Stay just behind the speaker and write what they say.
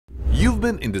You've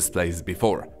been in this place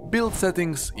before, build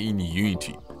settings in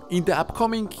Unity. In the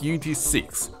upcoming Unity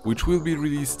 6, which will be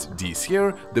released this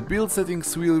year, the build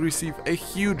settings will receive a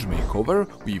huge makeover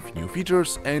with new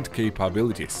features and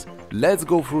capabilities. Let's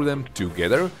go through them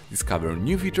together, discover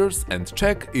new features and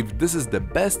check if this is the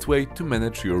best way to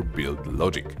manage your build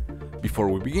logic. Before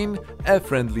we begin, a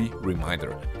friendly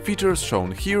reminder. Features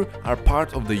shown here are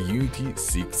part of the Unity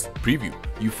 6 preview.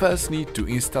 You first need to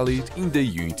install it in the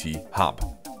Unity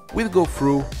Hub. We'll go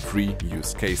through 3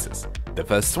 use cases. The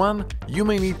first one, you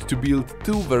may need to build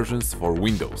 2 versions for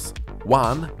Windows.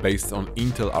 One based on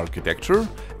Intel architecture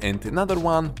and another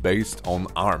one based on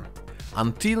ARM.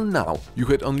 Until now, you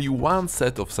had only one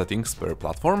set of settings per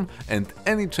platform and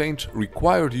any change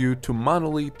required you to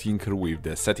manually tinker with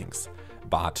the settings.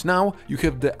 But now you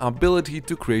have the ability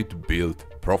to create build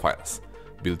profiles.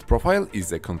 Build profile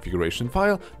is a configuration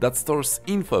file that stores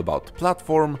info about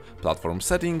platform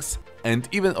settings, and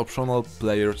even optional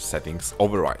player settings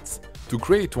overrides. To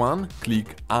create one,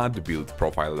 click Add Build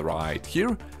Profile right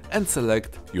here and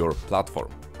select your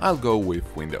platform. I'll go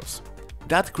with Windows.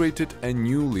 That created a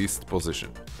new list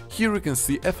position. Here you can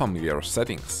see a familiar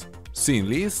settings. Scene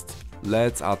list,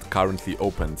 let's add currently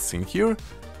open scene here,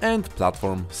 and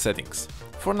platform settings.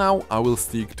 For now, I will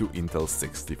stick to Intel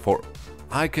 64.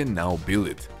 I can now build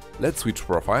it. Let's switch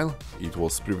profile, it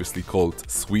was previously called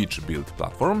Switch Build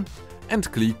Platform, and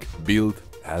click Build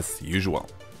as usual.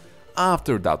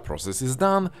 After that process is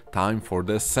done, time for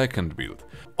the second build.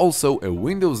 Also a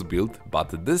Windows build,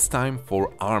 but this time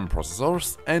for ARM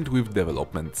processors and with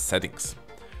development settings.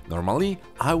 Normally,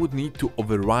 I would need to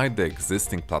override the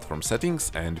existing platform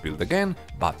settings and build again,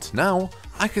 but now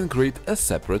I can create a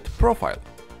separate profile.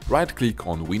 Right-click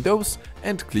on Windows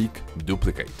and click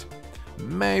Duplicate.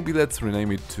 Maybe let's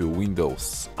rename it to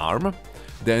Windows ARM.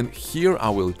 Then here I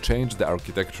will change the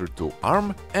architecture to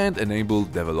ARM and enable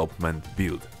development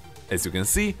build. As you can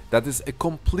see, that is a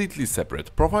completely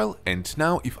separate profile, and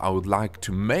now if I would like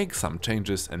to make some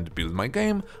changes and build my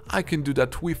game, I can do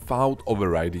that without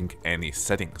overriding any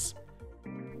settings.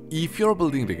 If you're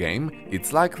building the game,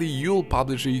 it's likely you'll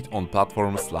publish it on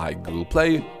platforms like Google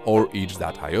Play or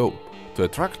itch.io. To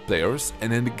attract players,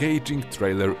 an engaging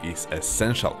trailer is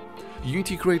essential.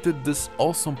 Unity created this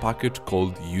awesome package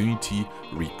called Unity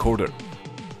Recorder.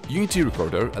 Unity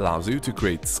Recorder allows you to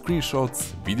create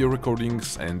screenshots, video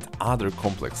recordings and other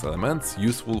complex elements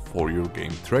useful for your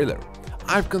game trailer.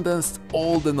 I've condensed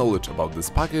all the knowledge about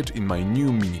this package in my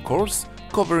new mini course,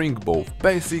 covering both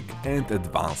basic and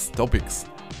advanced topics.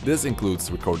 This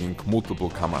includes recording multiple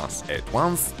cameras at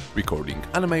once, recording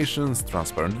animations,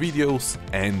 transparent videos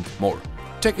and more.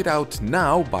 Check it out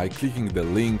now by clicking the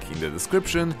link in the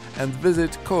description and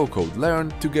visit Coco Learn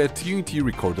to get Unity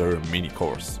Recorder mini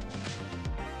course.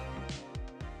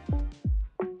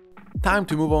 Time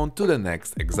to move on to the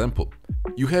next example.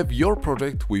 You have your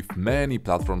project with many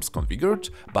platforms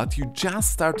configured, but you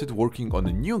just started working on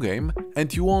a new game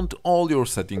and you want all your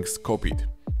settings copied.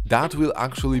 That will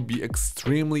actually be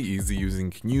extremely easy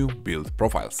using new build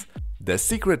profiles. The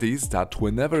secret is that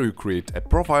whenever you create a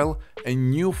profile, a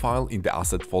new file in the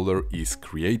asset folder is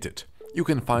created. You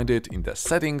can find it in the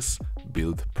settings,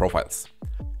 build profiles.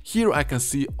 Here I can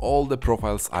see all the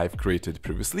profiles I've created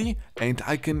previously, and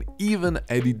I can even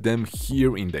edit them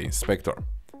here in the inspector.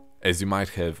 As you might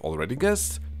have already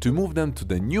guessed, to move them to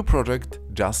the new project,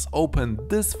 just open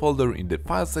this folder in the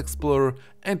Files Explorer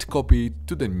and copy it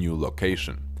to the new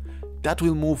location. That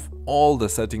will move all the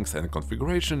settings and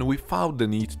configuration without the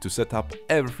need to set up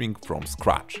everything from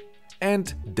scratch.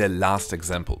 And the last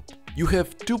example. You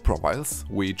have 2 profiles,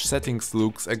 which settings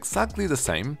looks exactly the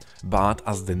same, but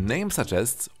as the name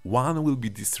suggests, one will be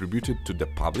distributed to the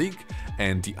public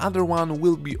and the other one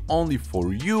will be only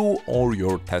for you or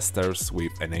your testers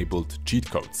with enabled cheat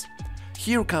codes.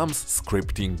 Here comes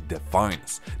scripting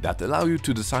defines that allow you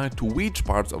to decide to which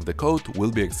parts of the code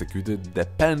will be executed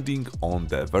depending on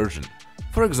the version.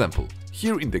 For example,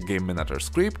 here in the Game Manager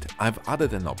script, I've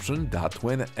added an option that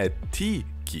when a T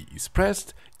key is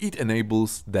pressed, it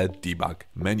enables the debug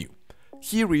menu.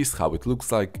 Here is how it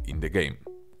looks like in the game.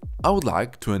 I would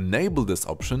like to enable this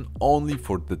option only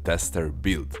for the tester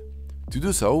build. To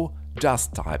do so,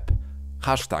 just type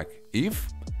 #if,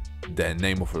 the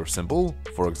name of your symbol,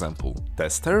 for example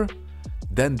tester,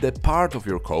 then the part of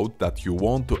your code that you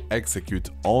want to execute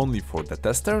only for the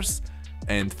testers,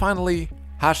 and finally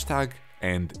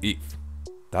 #and if.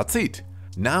 That's it.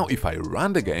 Now if I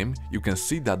run the game, you can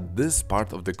see that this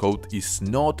part of the code is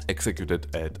not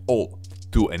executed at all.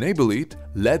 To enable it,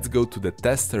 let's go to the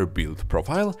tester build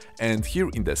profile and here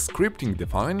in the scripting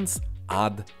defines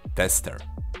add tester.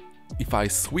 If I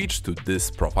switch to this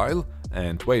profile,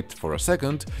 and wait for a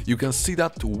second, you can see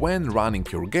that when running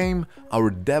your game, our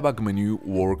debug menu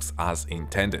works as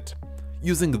intended.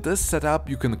 Using this setup,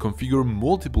 you can configure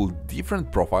multiple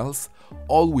different profiles,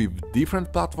 all with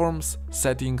different platforms,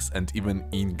 settings and even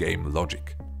in-game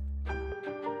logic.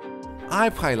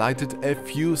 I've highlighted a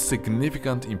few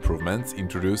significant improvements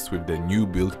introduced with the new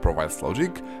build profiles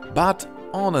logic, but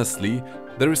honestly,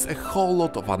 there is a whole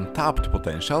lot of untapped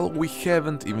potential we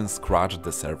haven't even scratched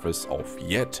the surface of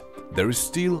yet. There is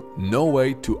still no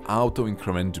way to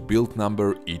auto-increment build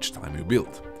number each time you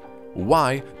build.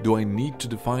 Why do I need to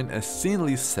define a scene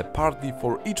list separately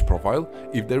for each profile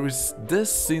if there is this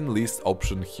scene list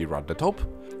option here at the top?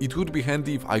 It would be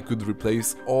handy if I could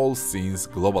replace all scenes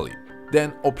globally,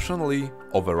 then optionally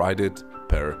override it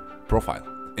per profile.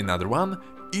 Another one,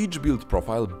 each build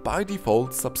profile by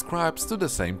default subscribes to the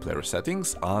same player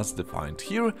settings as defined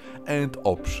here and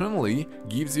optionally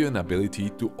gives you an ability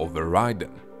to override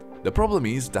them. The problem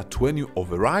is that when you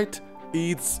override,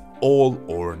 it's all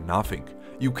or nothing.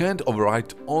 You can't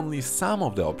override only some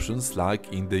of the options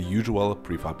like in the usual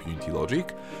prefab Unity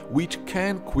logic, which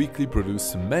can quickly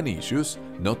produce many issues,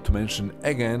 not to mention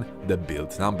again the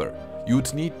build number.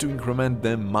 You'd need to increment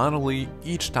them manually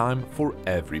each time for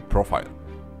every profile.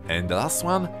 And the last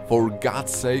one, for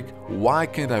God's sake, why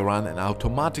can't I run an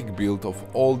automatic build of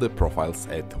all the profiles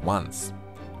at once?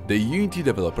 The Unity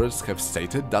developers have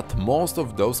stated that most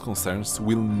of those concerns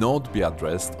will not be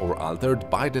addressed or altered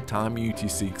by the time Unity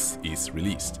 6 is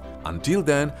released. Until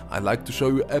then, I'd like to show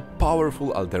you a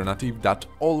powerful alternative that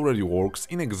already works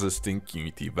in existing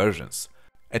Unity versions.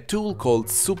 A tool called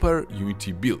Super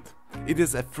Unity Build. It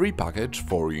is a free package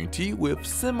for Unity with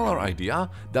similar idea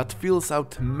that fills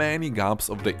out many gaps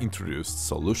of the introduced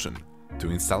solution. To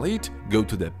install it, go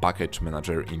to the package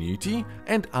manager in Unity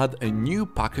and add a new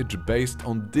package based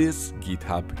on this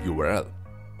GitHub URL.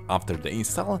 After the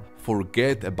install,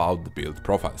 forget about the build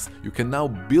profiles. You can now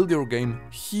build your game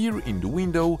here in the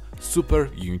window Super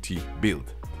Unity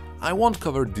Build. I won't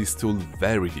cover this tool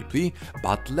very deeply,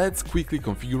 but let's quickly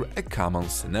configure a common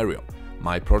scenario.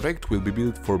 My project will be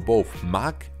built for both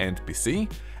Mac and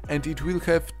PC, and it will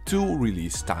have two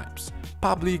release types,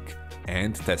 public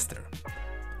and tester.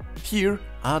 Here,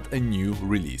 add a new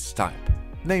release type.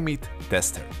 Name it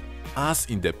Tester. As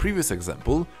in the previous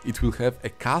example, it will have a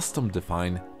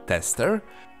custom-defined tester,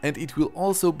 and it will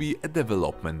also be a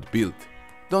development build.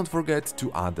 Don't forget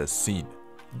to add a scene.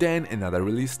 Then another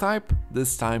release type,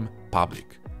 this time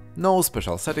public. No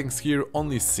special settings here,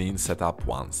 only scene setup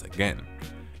once again.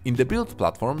 In the build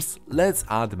platforms, let's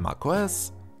add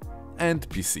macOS and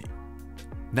PC.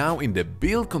 Now in the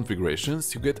build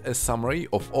configurations you get a summary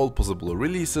of all possible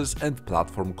releases and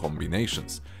platform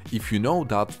combinations. If you know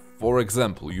that, for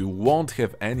example, you won't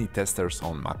have any testers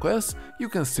on macOS, you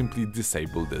can simply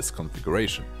disable this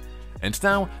configuration. And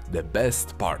now the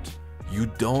best part. You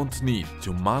don't need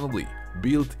to manually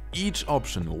build each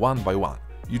option one by one.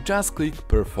 You just click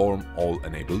Perform all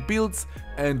enabled builds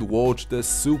and watch the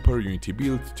Super Unity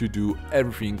build to do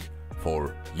everything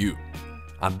for you.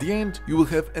 At the end, you will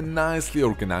have a nicely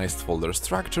organized folder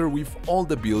structure with all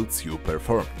the builds you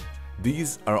performed.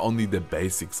 These are only the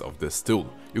basics of this tool.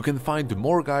 You can find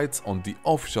more guides on the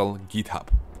official GitHub.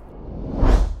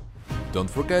 Don't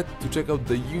forget to check out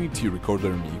the Unity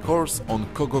Recorder mini course on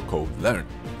Coco Code Learn.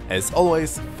 As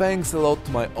always, thanks a lot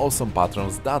to my awesome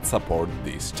patrons that support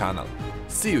this channel.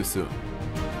 See you soon!